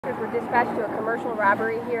officers were dispatched to a commercial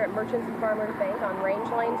robbery here at Merchants and Farmers Bank on Range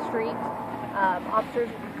Line Street. Officers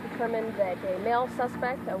determined that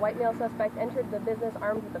a white male suspect, entered the business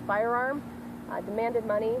armed with a firearm, demanded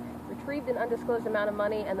money, retrieved an undisclosed amount of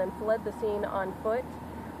money, and then fled the scene on foot.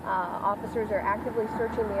 Officers are actively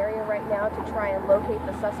searching the area right now to try and locate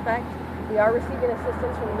the suspect. We are receiving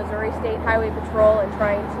assistance from the Missouri State Highway Patrol and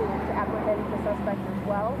trying to apprehend the suspect as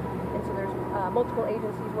well. And so there's multiple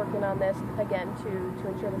agencies working on this, again, to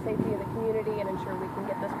ensure the safety of the community and ensure we can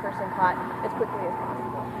get this person caught as quickly as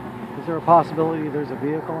possible. Is there a possibility there's a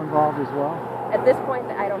vehicle involved as well? At this point,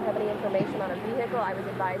 I don't have any information on a vehicle. I was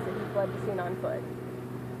advised that he fled the scene on foot.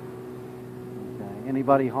 Okay.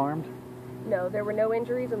 Anybody harmed? No, there were no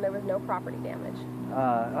injuries and there was no property damage.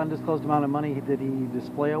 Undisclosed amount of money, did he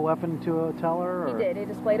display a weapon to a teller? Or? He did. He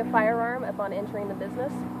displayed a firearm upon entering the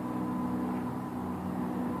business.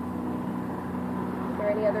 Is there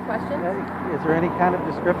any other questions? Is there any kind of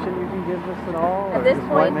description you can give us at all? At this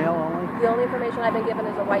point, white male only? The only information I've been given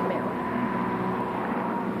is a white male.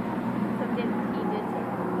 So he did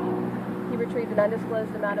He retrieved an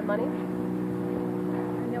undisclosed amount of money.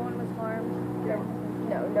 no one was harmed?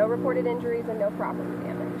 No reported injuries and no property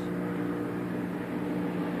damage.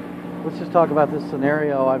 Let's just talk about this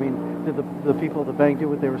scenario. I mean, did the people at the bank do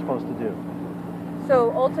what they were supposed to do?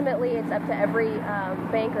 So ultimately, it's up to every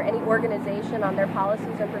bank or any organization on their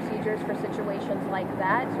policies and procedures for situations like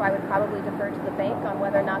that. So I would probably defer to the bank on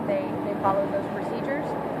whether or not they follow those procedures.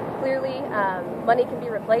 Clearly, money can be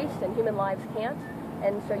replaced and human lives can't.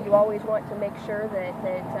 And so you always want to make sure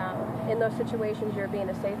that in those situations you're being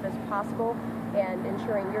as safe as possible and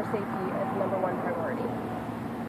ensuring your safety as the #1 priority.